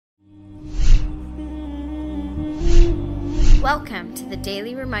Welcome to the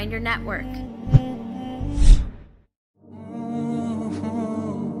Daily Reminder Network.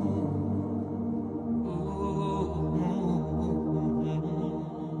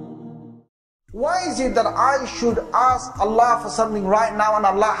 Why is it that I should ask Allah for something right now and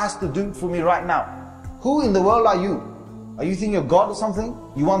Allah has to do it for me right now? Who in the world are you? Are you thinking you're God or something?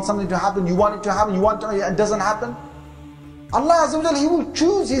 You want something to happen, you want it to happen, you want it and it doesn't happen? Allah Azza wa Jalla, He will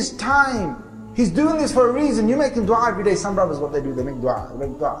choose His time. He's doing this for a reason. You make dua every day. Some brothers, what they do, they make dua, they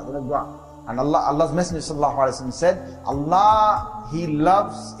make dua, they make dua. And Allah's Messenger Sallallahu Alaihi Wasallam said, Allah, He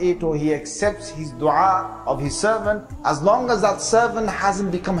loves it or He accepts His dua of His servant as long as that servant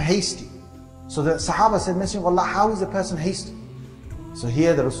hasn't become hasty. So the Sahaba said, Messenger of Allah, how is a person hasty? So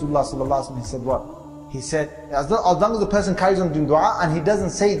here the Rasulullah Sallallahu Alaihi Wasallam, he said what? He said, as long as the person carries on doing dua and he doesn't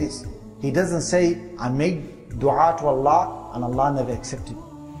say this, he doesn't say, I made dua to Allah and Allah never accepted it.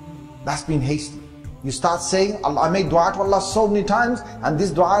 That's being hasty. You start saying, I made dua to Allah so many times and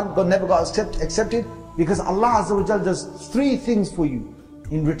this dua never got accepted because Allah Azza wa Jalla does three things for you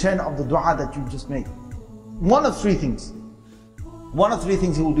in return of the dua that you just made. One of three things. One of three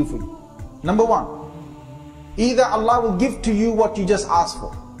things He will do for you. Number one, either Allah will give to you what you just asked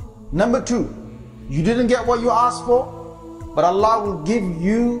for. Number two, you didn't get what you asked for, but Allah will give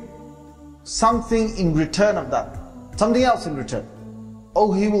you something in return of that. Something else in return.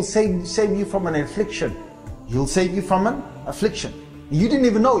 Oh, He will save you from an affliction. He will save you from an affliction. You didn't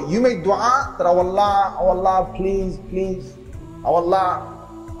even know it. You made dua that, oh Allah, please, oh Allah,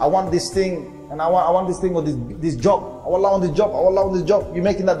 I want this thing, and I want this thing or this job. Oh Allah, I want this job, oh Allah, I want this job. You're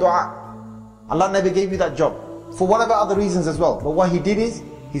making that dua. Allah never gave you that job, for whatever other reasons as well. But what He did is,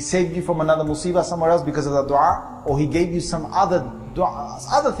 He saved you from another musibah somewhere else because of that dua, or He gave you some other dua,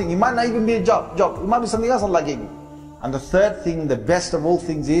 other thing. It might not even be a job. It might be something else Allah gave you. And the third thing, the best of all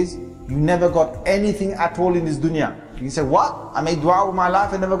things is, you never got anything at all in this dunya. You can say, what? I made dua with my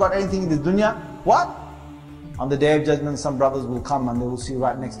life, I never got anything in this dunya. What? On the Day of Judgment, some brothers will come and they will see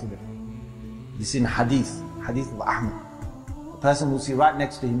right next to them. This is in hadith of Ahmad. The person will see right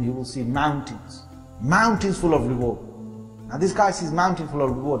next to him, he will see mountains full of reward. Now this guy sees mountain full of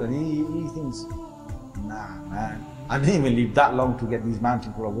reward and he thinks, nah man, I didn't even live that long to get these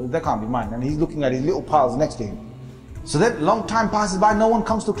mountains full of reward. That can't be mine. And he's looking at his little piles next to him. So that long time passes by, no one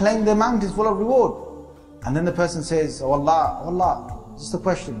comes to claim their mountains full of reward. And then the person says, oh Allah, just a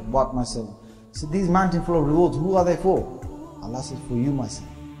question, what my son? So these mountains full of rewards, who are they for? Allah says, for you my son.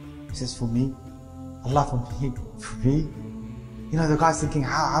 He says, for me? Allah, for me? For me? You know, the guy's thinking,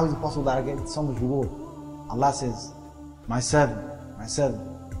 how is it possible that I get so much reward? Allah says, my servant,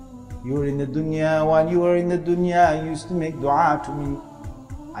 you were in the dunya, when you were in the dunya, you used to make dua to me.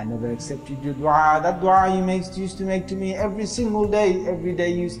 I never accepted your dua. That dua you used to make to me every single day. Every day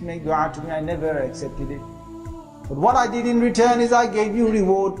you used to make dua to me. I never accepted it. But what I did in return is I gave you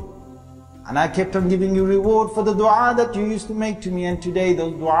reward. And I kept on giving you reward for the dua that you used to make to me. And today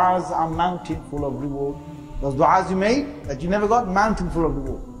those duas are mountain full of reward. Those duas you made that you never got, mountain full of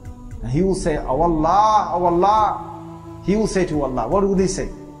reward. And He will say, oh Allah. He will say to Allah, what will He say?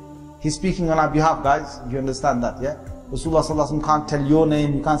 He's speaking on our behalf, guys. You understand that, yeah? Rasulullah Sallallahu Alaihi Wasallam can't tell your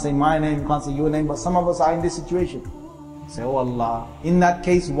name, you can't say my name, you can't say your name, but some of us are in this situation. Say, oh Allah, in that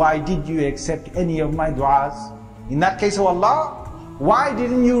case, why did you accept any of my du'as? In that case, oh Allah, why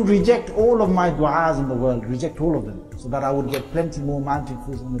didn't you reject all of my du'as in the world? Reject all of them, so that I would get plenty more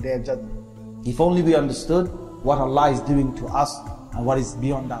mountainfuls on the Day of Judgment. If only we understood what Allah is doing to us and what is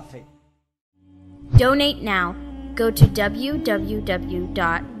beyond our faith. Donate now. Go to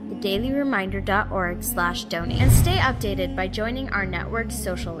www.thedailyreminder.org/donate and stay updated by joining our network's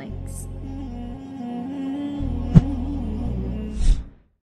social links.